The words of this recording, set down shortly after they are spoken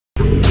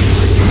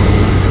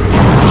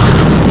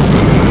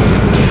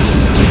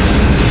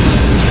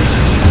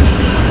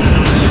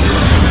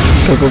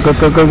Go, go,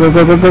 go, go, go, go,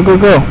 go, go, go, go,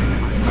 go.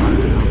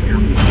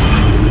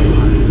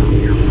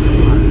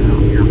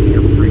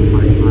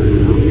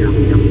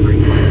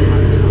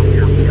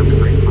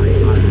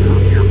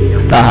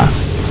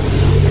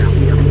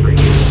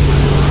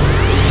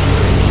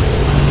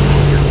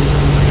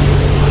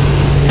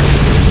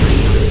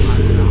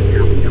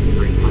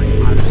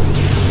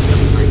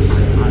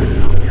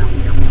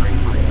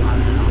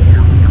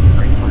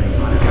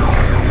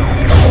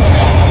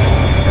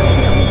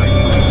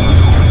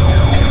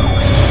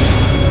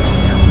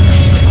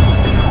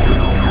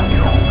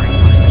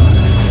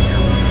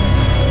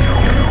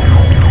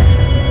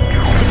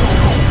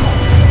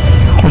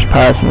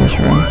 In this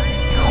room.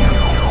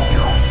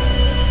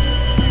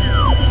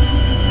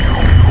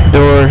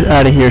 Door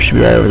out of here should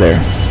be right over there.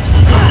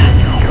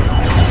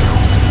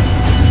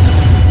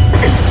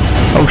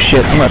 Oh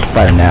shit, I'm about to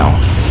fire now.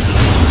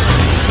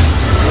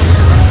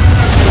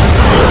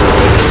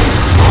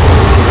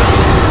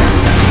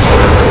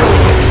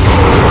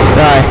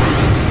 Die.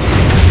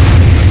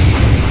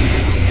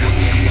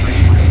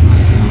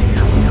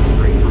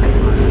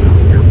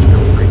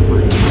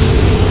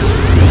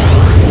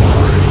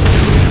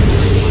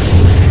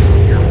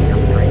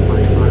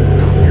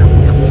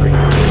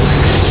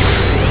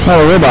 Oh,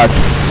 the robots.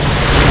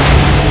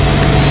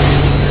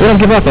 They don't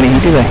give up any,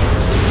 do they?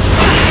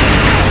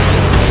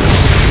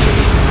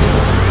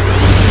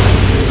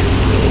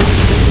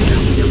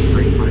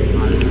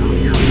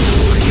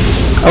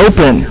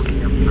 Open!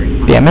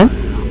 Damn it.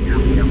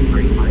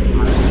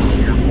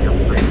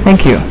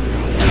 Thank you.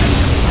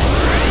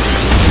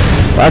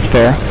 Well, that's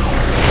fair.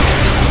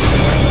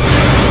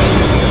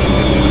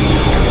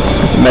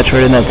 There's a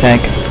Metroid in that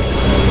tank.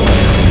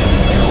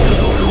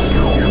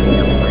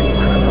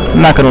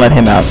 I'm not gonna let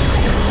him out.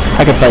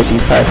 I can fight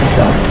these guys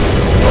myself.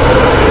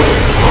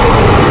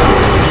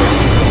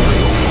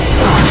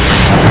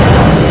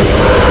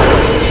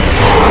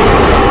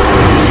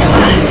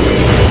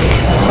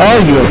 Oh,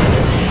 you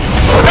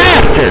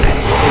bastard!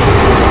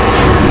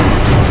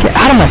 Get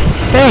out of my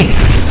face!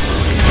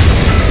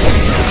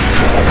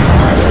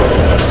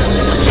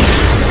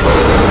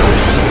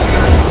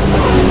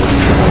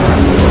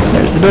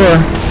 There's the door.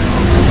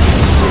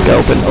 Go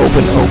open,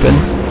 open, open.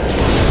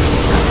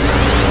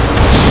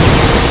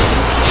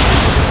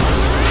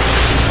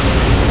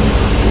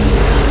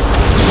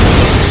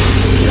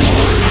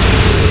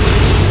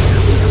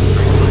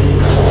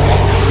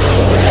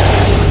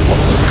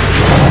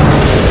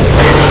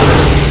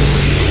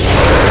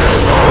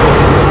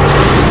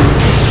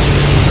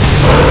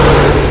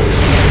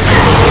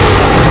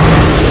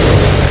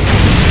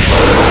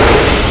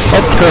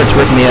 It's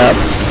waking me up.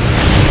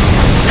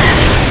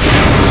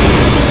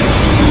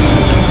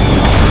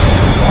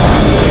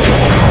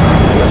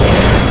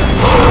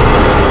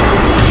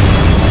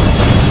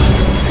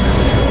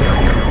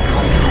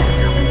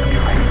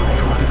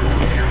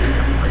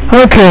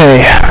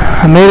 Okay,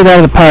 I made it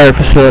out of the pirate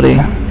facility.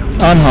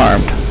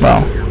 Unharmed.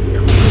 Well,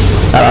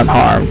 not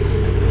unharmed,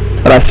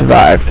 but I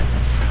survived.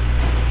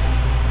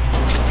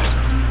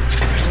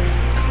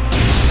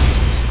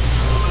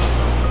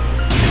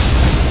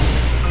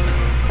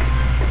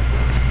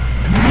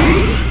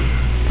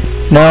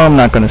 No, I'm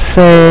not going to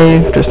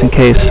save, just in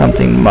case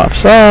something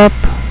muffs up.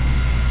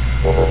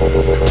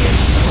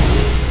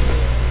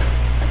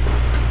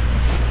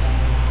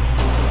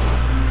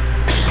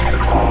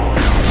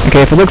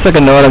 Okay, if it looks like I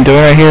know what I'm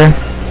doing right here,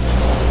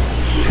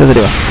 here's the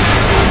deal.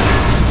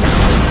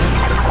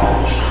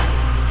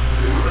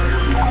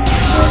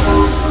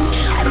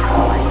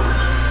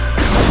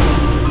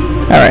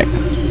 Alright.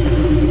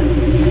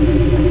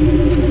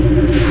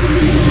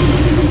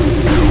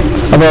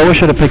 Although I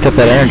wish I'd have picked up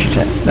that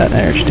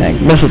energy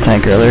tank, missile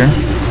tank earlier.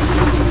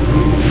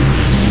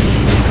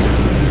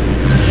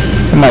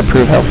 It might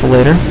prove helpful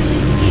later.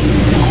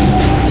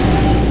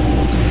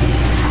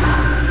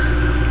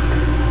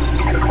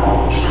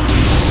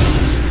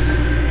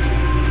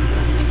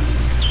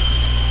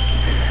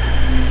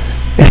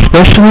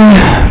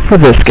 Especially for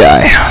this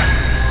guy.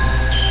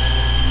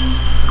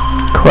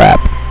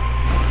 Crap.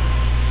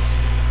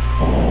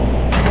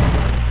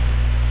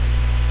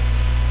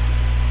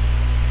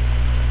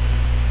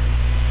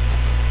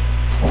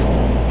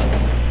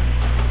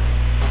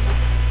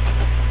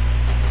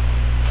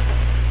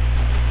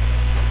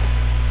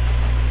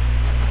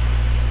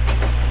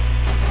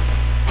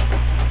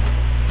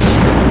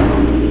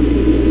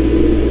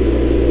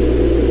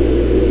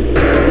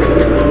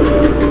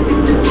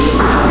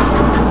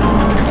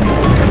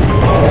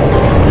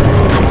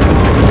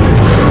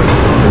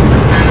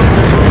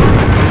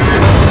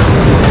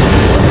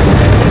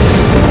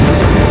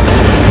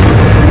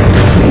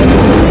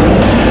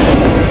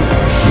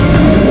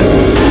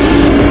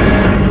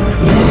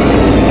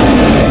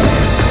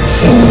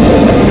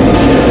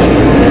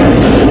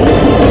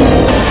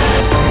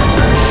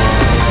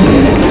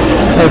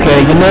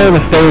 You know the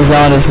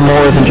phazon is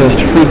more than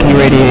just freaky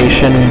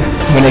radiation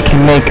when it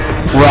can make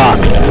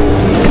rocks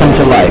come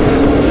to life.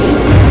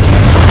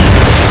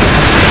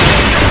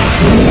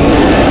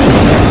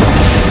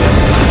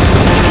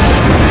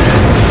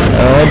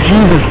 Oh,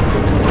 Jesus.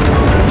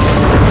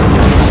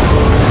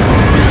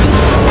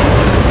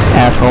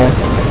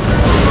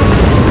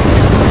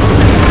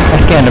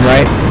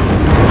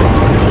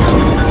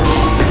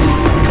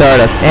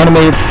 Thardus,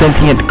 animated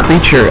sentient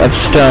creature of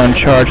stone,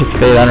 charged with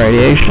fate on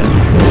radiation.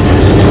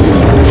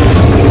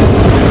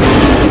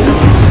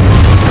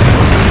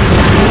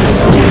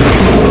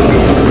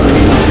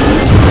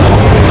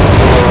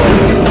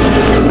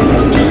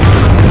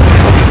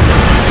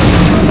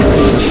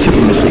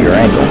 Super missing your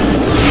angle.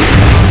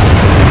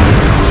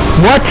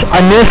 What?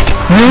 I missed?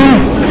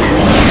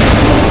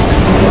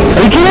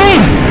 Are you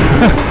kidding?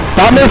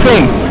 Not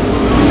missing!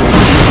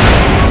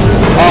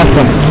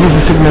 Awesome. Use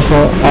the super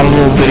missile on a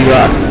little bitty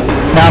rock.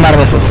 Now I'm out of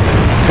missiles.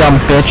 Dumb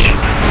bitch.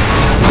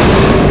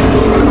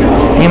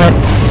 Damn it.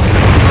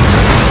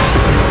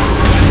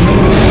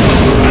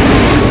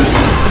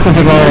 It's gonna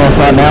take longer than I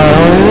thought now. I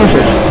don't really use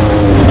it.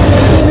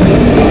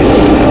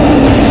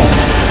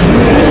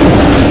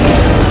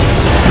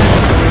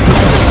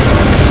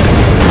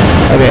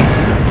 Okay.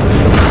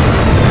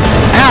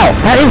 Ow!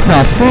 That is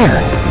not fair.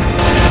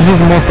 I'm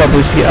using more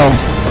bubbles to get. Oh,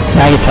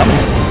 now you tell me.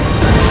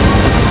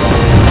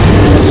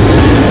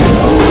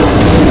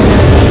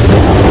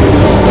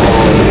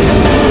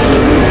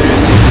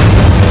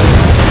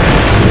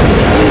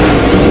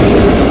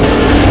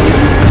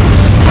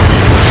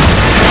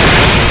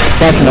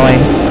 That's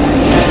annoying.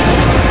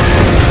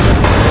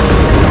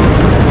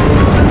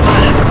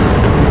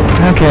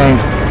 Okay.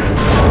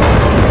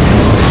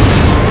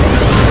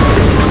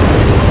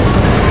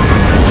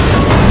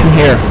 In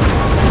here.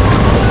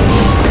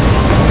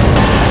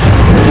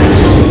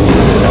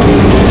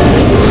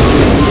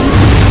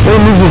 He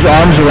moves his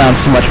arms around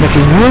so much, makes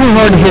it really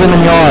hard to hit him in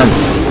the arm.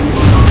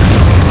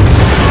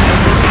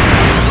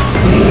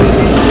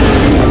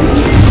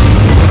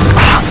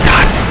 Oh,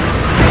 God.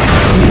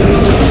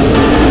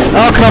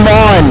 Oh, come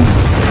on!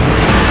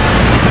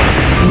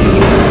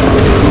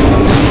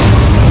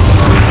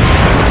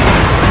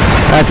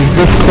 God, he's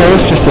this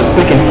close just to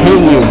freaking hit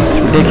you.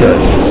 It's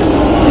ridiculous.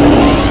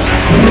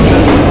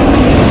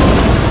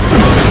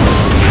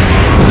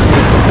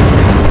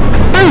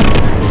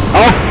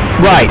 Oh,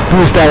 right.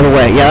 Boost out of the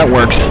way. Yeah, that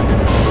works.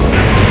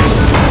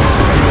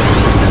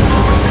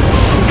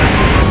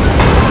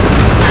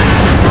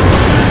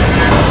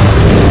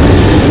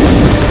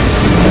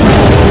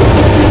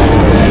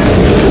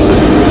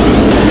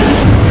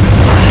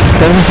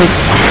 Doesn't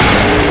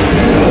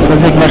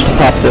take much to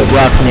pop the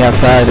rock from the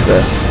outside of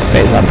the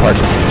phase-on parts.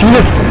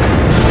 Jesus!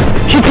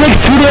 She takes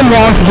too damn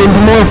long to get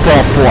into morph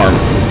form.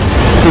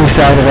 Boost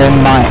out of in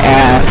my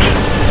ass.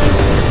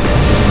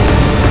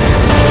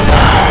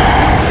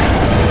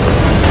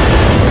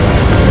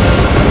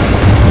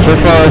 So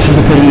far, this is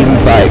a pretty even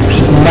fight,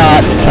 which is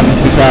not something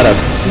to be proud of.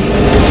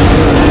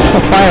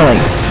 Oh, finally!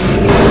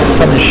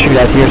 Something to shoot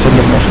out here so I can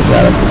get missiles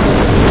out of.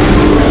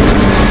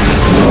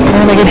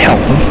 And I get help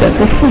instead.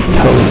 This is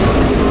totally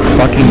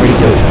fucking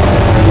ridiculous.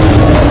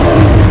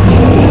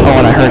 Oh,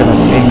 and I heard him and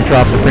made him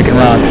drop the freaking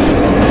rocks.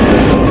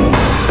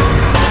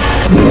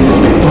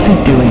 What's he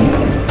doing?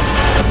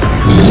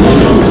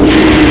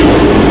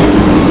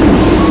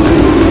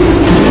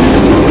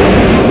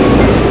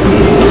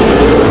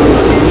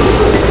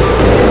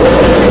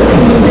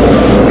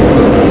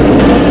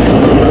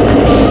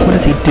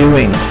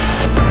 Doing?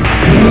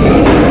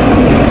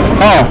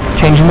 Oh,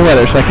 changing the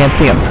weather so I can't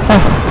see him.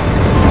 Huh.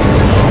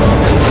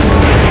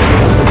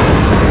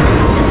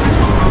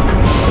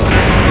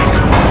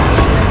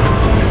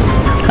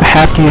 I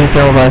have to use the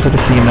televisor to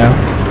see him now.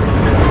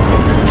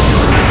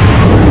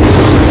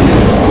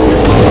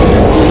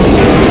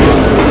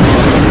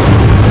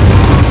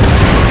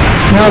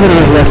 Now that he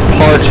has less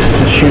parts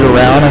to shoot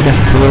around, I guess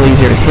it's a little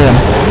easier to hit him.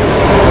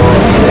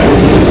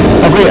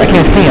 Oh great, I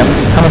can't see him.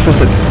 How am I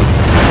supposed to...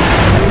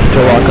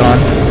 Still lock on.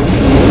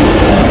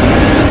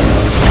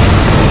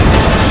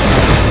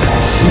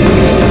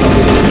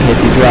 Hit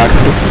these rocks.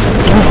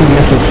 Oh,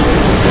 misses.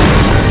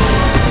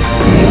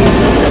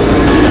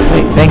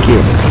 Wait, thank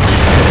you.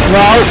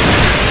 No!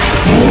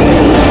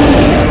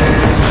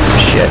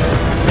 Shit.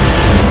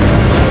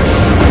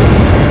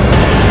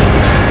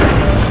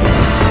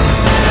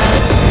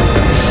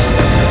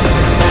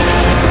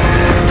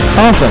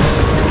 Awesome.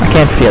 I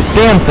can't see a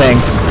damn thing.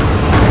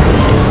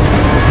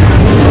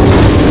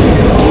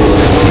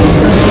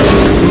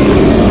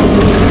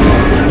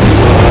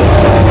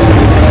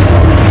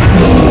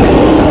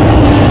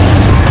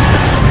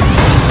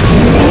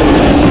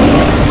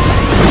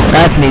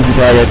 That's an easy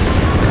target.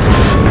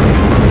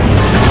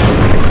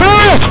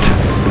 First!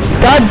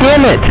 God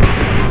damn it!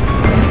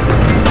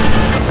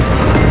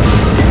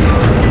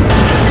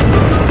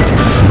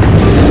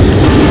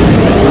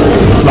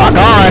 Lock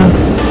on!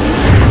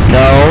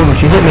 No,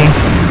 don't you hit me.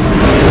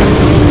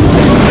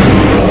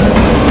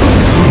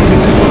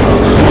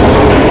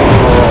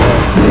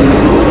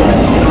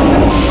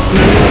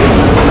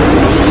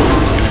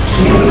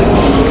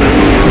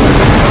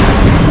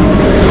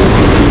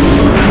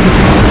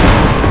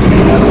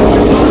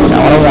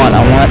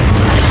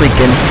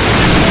 Freaking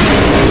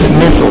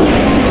missiles.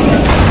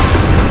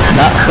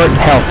 Not hurting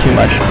health too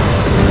much.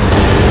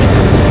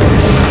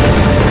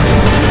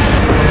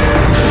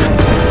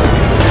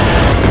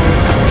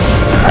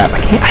 Crap, I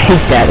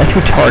hate that. That's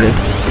retarded.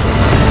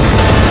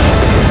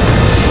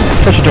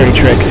 Such a dirty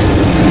trick.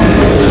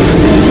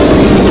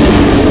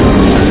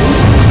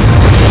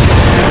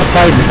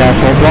 fighting this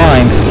asshole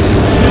blind.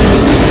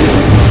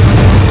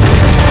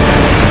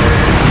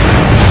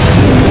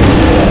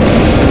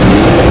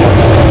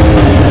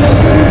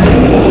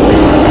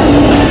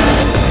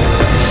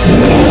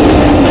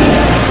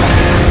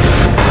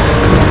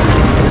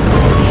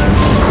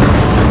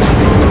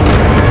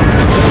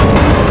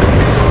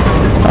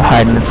 I'll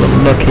hide in this little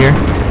nook here.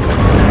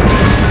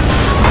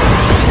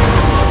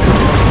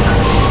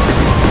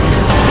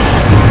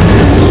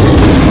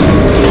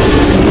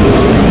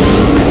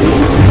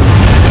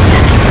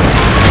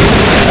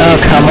 Oh,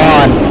 come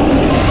on.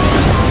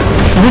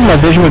 I think my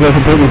vision would go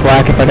completely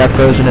black if I got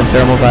frozen in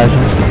thermal visor.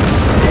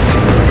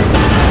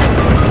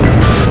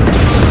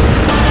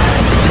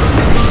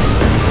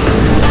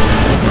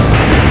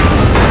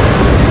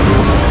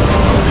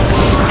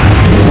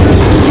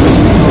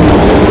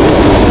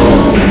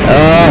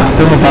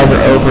 Thermal visor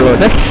overload.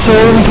 That's so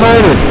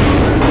retarded.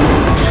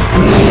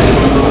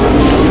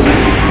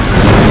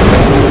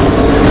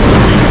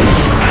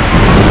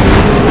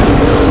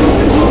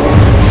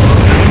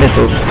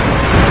 Missiles.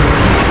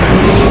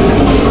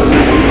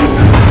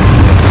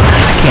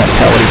 I can't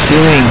tell what he's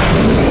doing.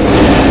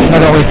 I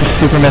don't waste a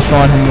super missile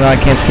on him, I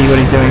can't see what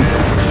he's doing.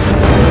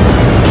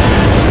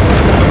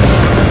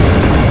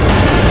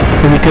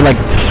 Maybe we could like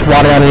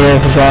swat it out of the air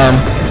with his arm.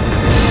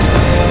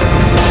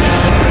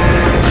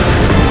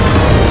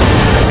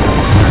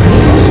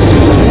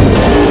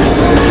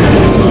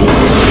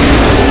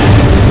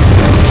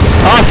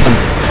 Awesome!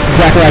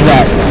 Exactly like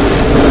that.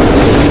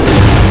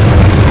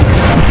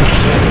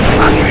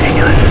 Fucking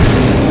ridiculous.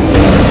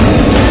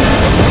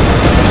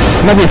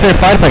 It might be a fair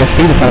fight if I can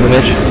see the son of a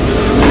bitch.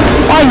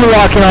 Why are you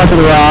walking onto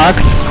the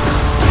rocks?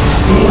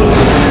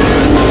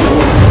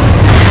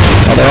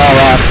 Oh, they're all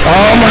rocks.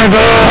 Oh my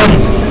god!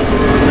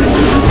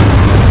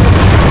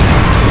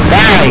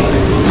 Die!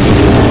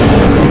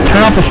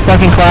 Turn off this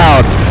fucking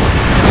cloud.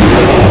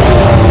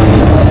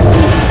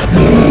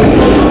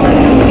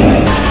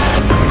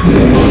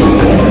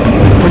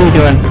 What are you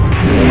doing?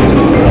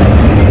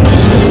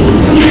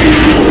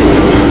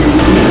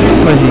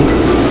 What is he?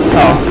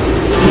 Oh.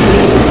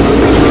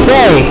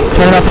 Yay!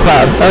 Turn off the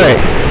cloud.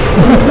 Alright.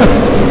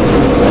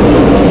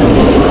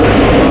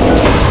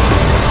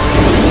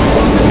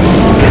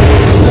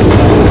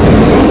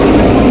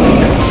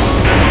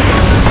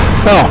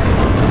 Oh.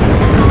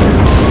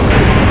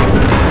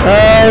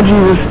 Oh,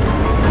 Jesus.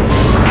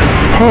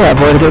 Hey, I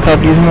avoided it without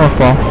using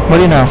Morphball. What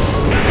do you know?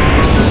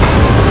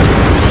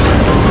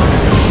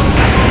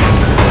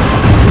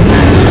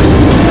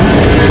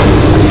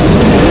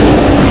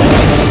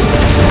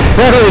 It's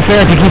not really fair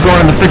if you keep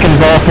going in the freaking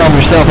ball form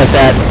yourself like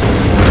that.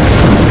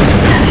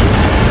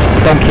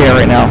 Don't care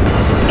right now.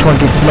 I want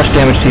to get as much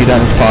damage to you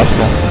done as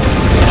possible.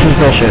 This is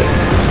bullshit.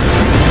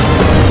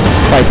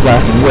 Fight's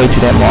lasting way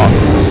too damn long.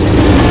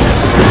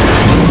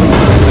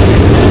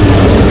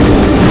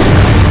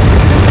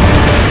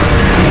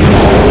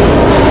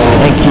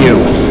 Thank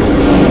you.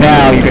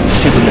 Now you're getting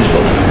super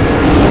missiles.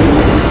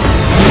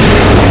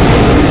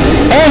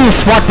 And you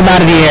swat them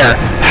out of the air.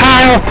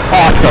 How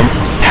awesome.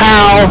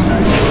 How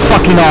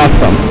fucking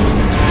awesome.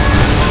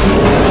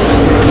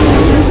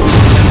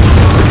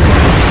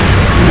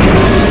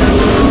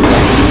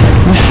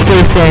 You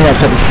stay standing up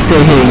so I can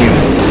stay hitting you.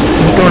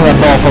 Just going to that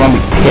ball full, I'm gonna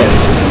be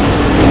pissed.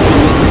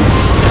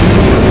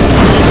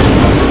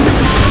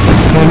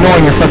 You're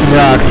ignoring your fucking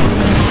rocks.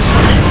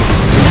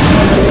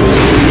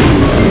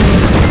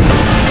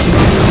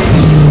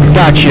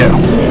 Gotcha.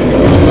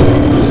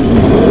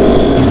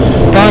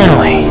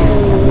 Finally.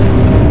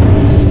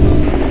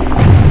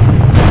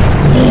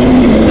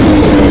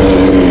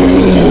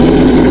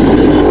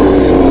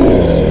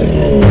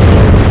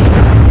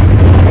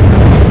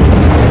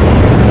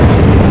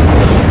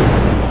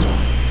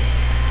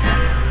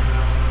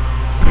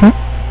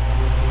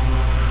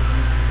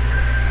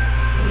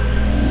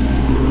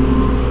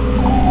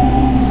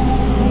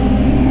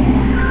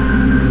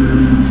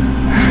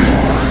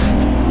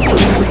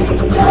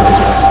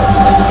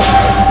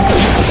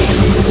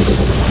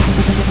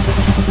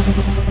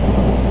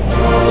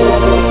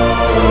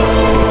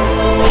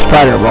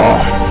 Fireball.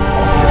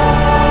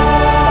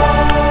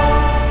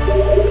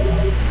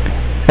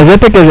 As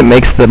epic as it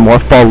makes the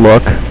morph ball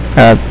look,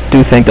 I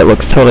do think that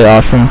looks totally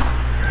awesome.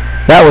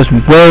 That was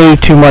way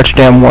too much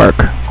damn work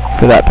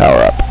for that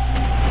power up.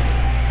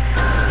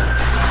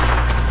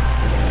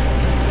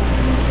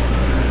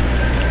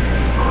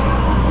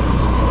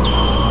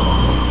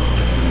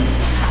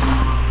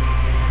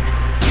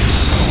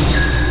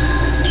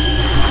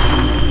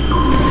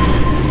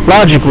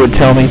 Logic would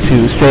tell me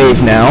to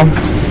save now,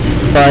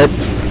 but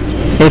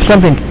if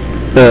something,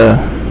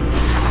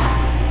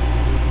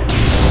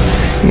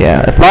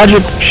 yeah, if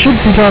logic should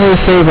be telling me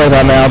to save right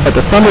about now, but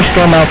the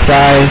thunderstorm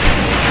outside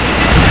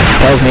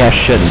tells me I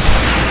shouldn't.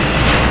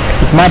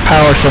 If my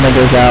power suddenly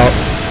goes out,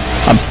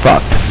 I'm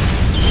fucked.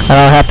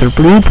 And I'll have to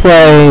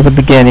replay the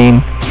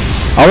beginning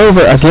all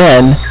over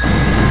again,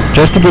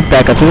 just to get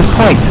back up to this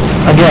point.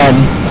 Again,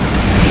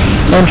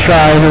 and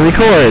try to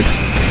record.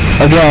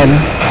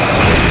 Again.